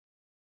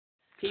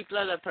People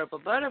of the Purple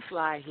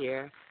Butterfly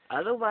here,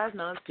 otherwise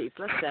known as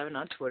People of Seven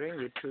on Twitter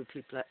and YouTube,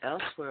 people are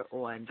elsewhere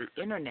on the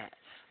internet.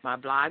 My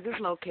blog is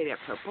located at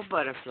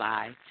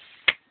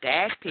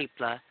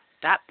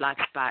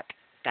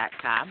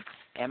purplebutterfly-people.blogspot.com,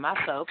 and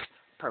my soaps,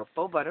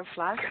 Purple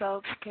Butterfly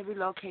Soaps, can be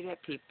located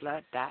at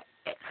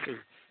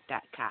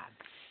people.etsy.com.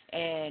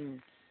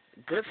 And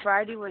Good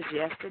Friday was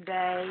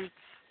yesterday.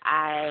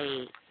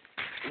 I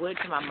went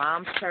to my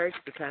mom's church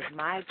because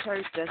my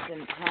church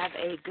doesn't have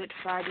a Good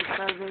Friday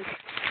service,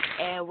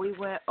 and we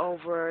went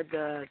over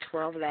the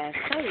 12 last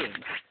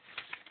sayings.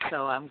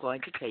 So I'm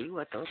going to tell you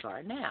what those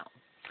are now.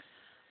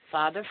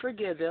 Father,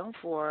 forgive them,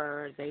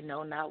 for they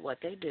know not what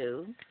they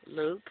do.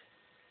 Luke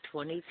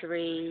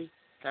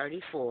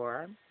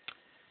 23:34.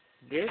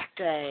 This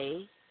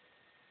day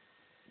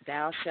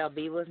thou shalt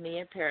be with me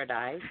in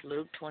paradise.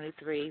 Luke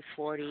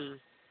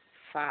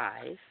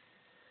 23:45.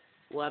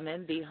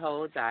 Woman,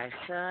 behold thy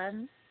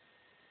son.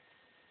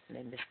 And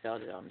they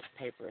misspelled it on this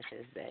paper. It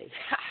says they.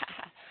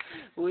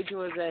 Which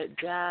was at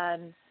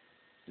John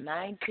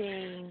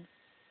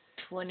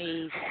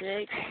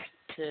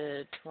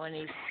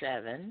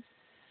 19:26-27.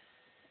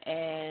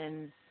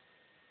 And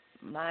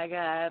my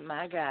God,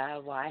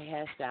 why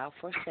hast thou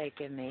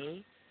forsaken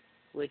me?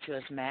 Which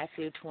was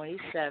Matthew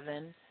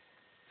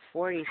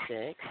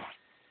 27:46.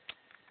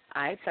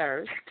 I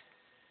thirst.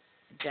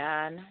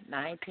 John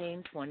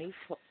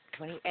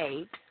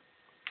 19:28.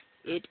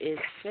 It is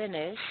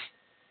finished.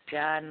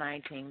 John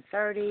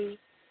 19:30.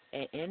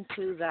 And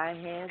into thy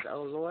hands,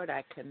 O Lord,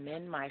 I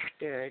commend my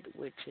spirit,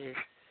 which is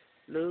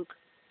Luke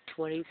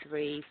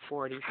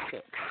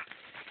 23:46.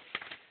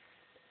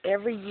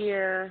 Every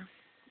year,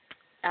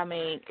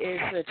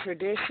 it's a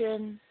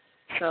tradition.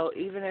 So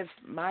even if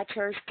my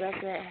church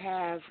doesn't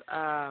have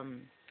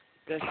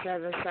the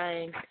 7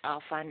 sayings,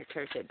 I'll find a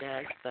church that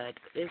does. But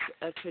it's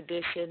a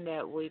tradition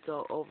that we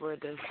go over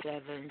the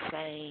 7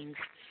 sayings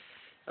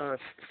or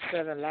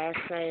 7 last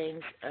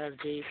sayings of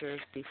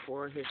Jesus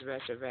before his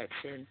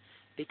resurrection,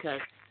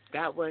 because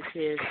that was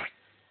his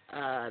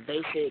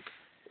basic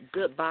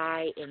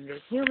goodbye in the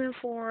human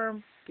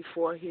form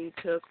before he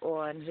took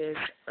on his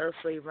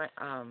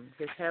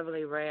his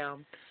heavenly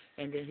realm,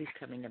 and then he's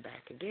coming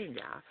back again,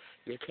 y'all.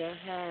 You can't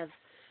have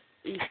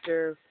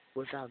Easter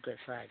without Good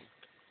Friday.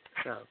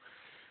 So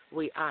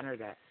we honor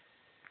that.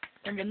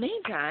 In the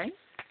meantime,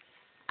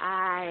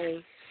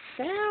 I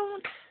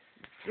found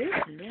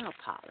this nail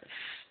polish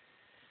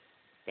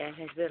that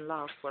has been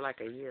lost for like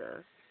a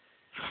year.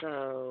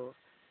 So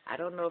I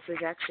don't know if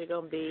it's actually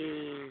going to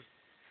be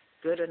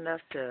good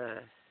enough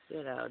to,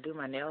 do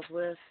my nails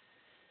with.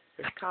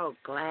 It's called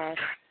Glass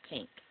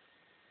Pink.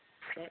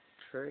 Is that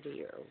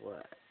pretty or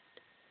what?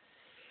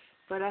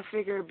 But I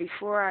figured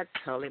before I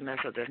totally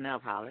mess up this nail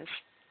polish,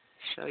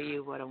 show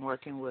you what I'm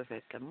working with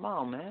at the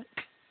moment.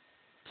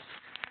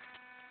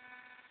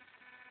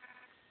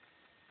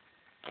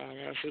 And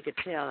as you can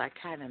tell, I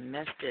kind of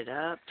messed it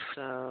up,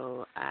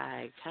 so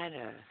I kind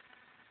of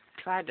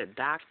tried to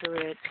doctor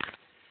it.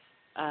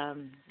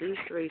 These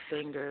 3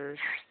 fingers,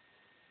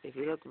 if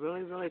you look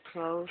really, really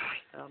close,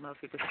 I don't know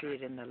if you can see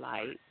it in the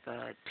light,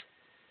 but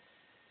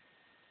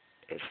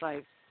it's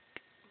like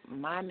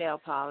my nail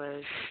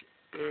polish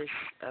is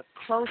a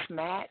close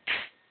match,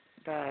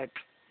 but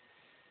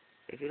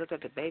if you look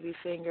at the baby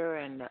finger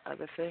and the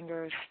other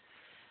fingers,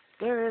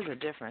 there is a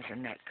difference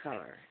in that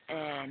color.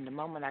 And the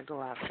moment I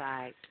go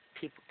outside,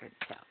 people can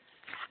tell.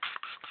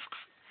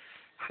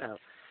 So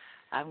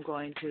I'm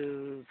going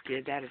to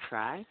give that a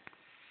try.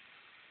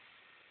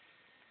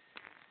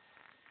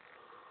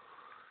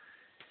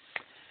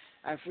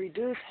 I've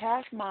reduced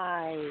half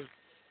my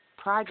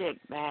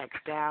project bags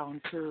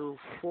down to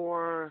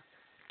 4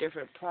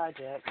 different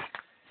projects.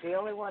 The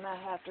only one I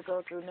have to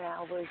go through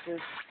now was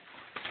this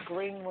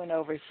green one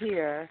over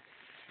here,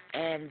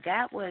 and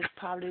that was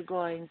probably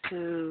going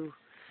to,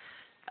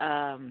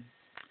 that's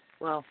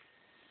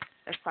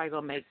probably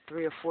going to make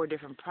 3 or 4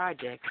 different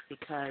projects,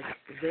 because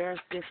there's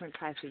different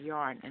types of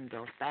yarn in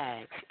those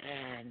bags,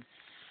 and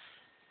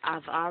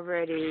I've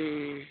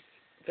already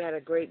got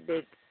a great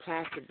big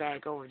plastic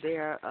bag over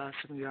there of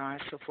some yarn,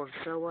 so forth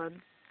and so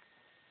on.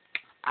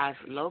 I've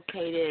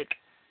located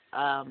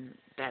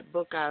that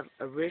book I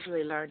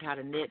originally learned how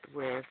to knit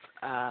with,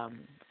 I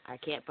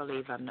Can't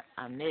Believe I'm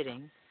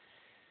Knitting.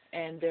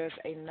 And there's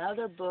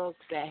another book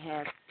that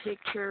has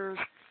pictures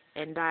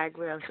and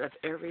diagrams of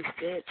every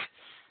stitch.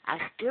 I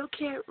still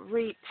can't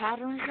read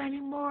patterns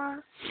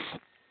anymore,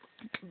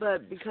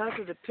 but because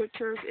of the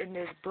pictures in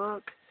this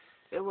book,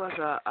 it was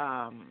a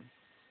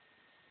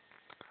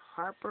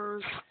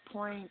Harper's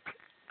Point,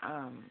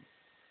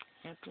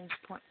 Hampton's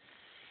Point.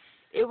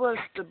 It was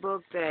the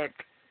book that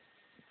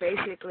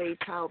basically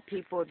taught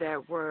people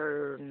that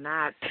were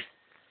not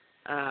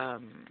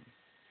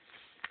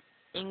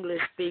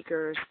English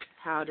speakers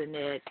how to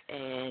knit,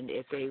 and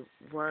if they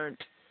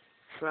weren't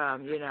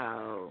from,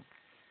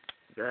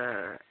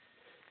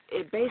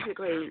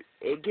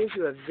 it gives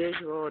you a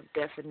visual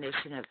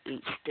definition of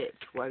each stitch,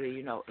 whether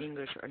you know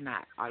English or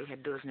not. All you have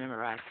to do is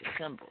memorize the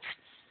symbols.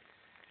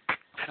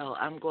 So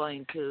I'm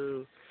going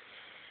to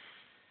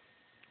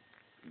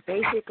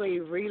basically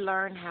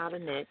relearn how to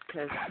knit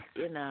because,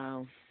 you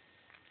know,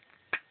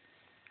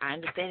 I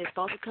understand it's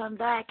supposed to come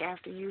back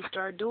after you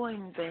start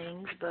doing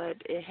things, but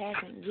it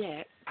hasn't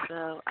yet.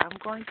 So I'm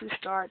going to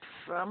start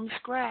from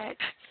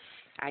scratch.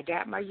 I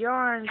got my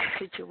yarns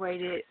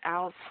situated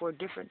out for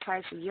different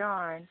types of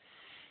yarn,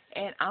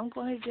 and I'm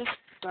going to just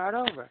start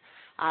over.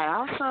 I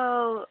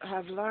also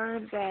have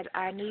learned that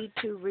I need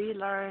to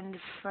relearn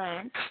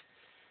French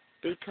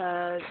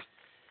because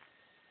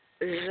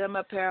je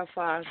me parle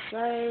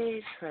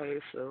français,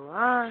 très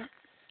fluent.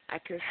 I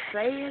could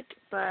say it,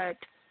 but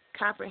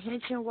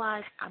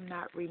comprehension-wise, I'm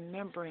not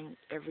remembering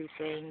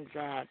everything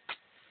that,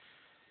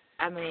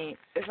 I mean,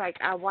 it's like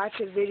I watch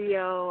a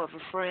video of a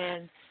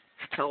friend,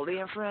 it's totally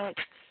in French,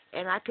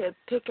 and I could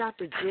pick out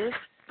the gist,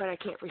 but I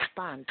can't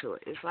respond to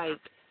it. It's like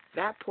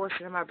that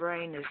portion of my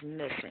brain is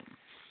missing.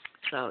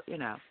 So, you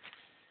know,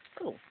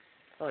 oh,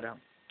 hold on.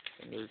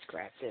 Let me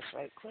grab this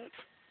right quick.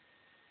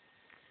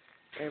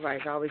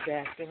 Everybody's always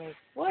asking me,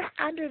 what's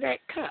under that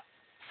cup?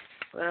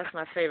 Well, that's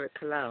my favorite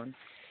cologne.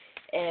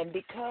 And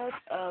because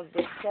of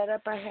the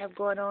setup I have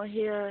going on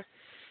here,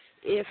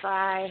 if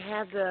I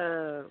have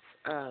the,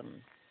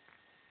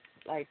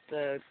 like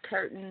the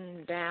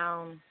curtain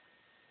down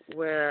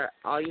where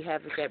all you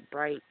have is that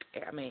bright,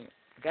 I mean,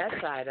 that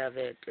side of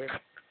it is,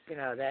 you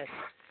know, that's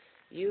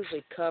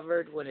usually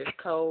covered when it's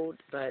cold,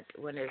 but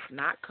when it's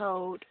not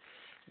cold,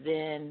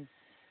 then,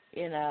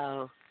 you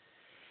know,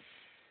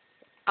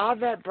 all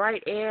that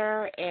bright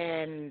air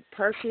and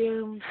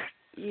perfumes,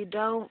 you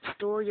don't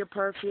store your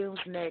perfumes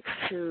next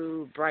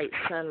to bright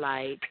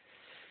sunlight.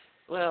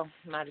 Well,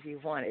 not if you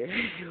want it.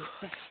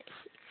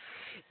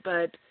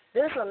 But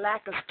there's a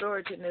lack of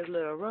storage in this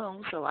little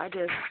room, so I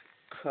just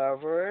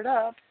cover it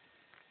up.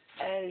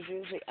 And it's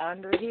usually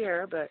under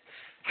here, but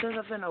since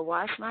I'm going to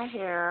wash my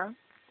hair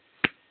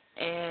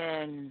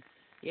and,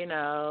 you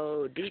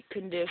know, deep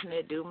condition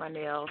it, do my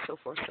nails, so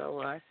forth, so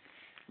on,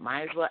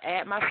 might as well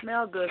add my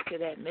smell goods to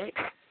that mix.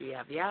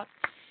 Yep, yep.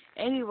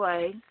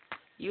 Anyway,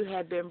 you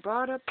have been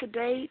brought up to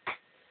date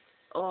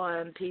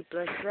on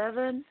People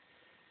 7,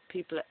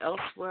 People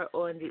elsewhere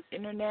on the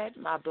internet.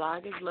 My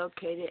blog is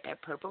located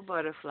at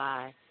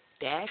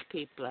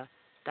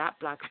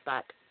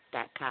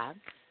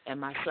purplebutterfly-people.blogspot.com, and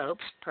my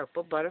soaps,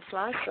 Purple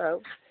Butterfly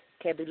Soaps,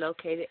 can be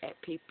located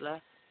at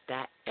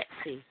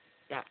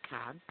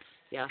people.etsy.com.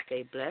 Y'all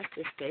stay blessed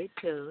and stay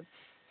tuned.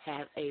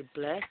 Have a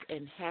blessed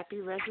and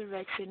happy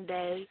Resurrection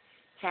Day,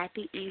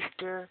 happy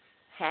Easter,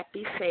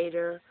 happy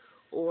Seder,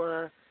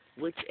 or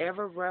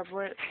whichever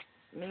reverence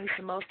means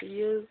the most to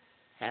you.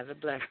 Have a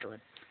blessed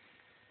one.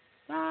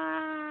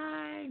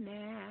 Bye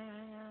now.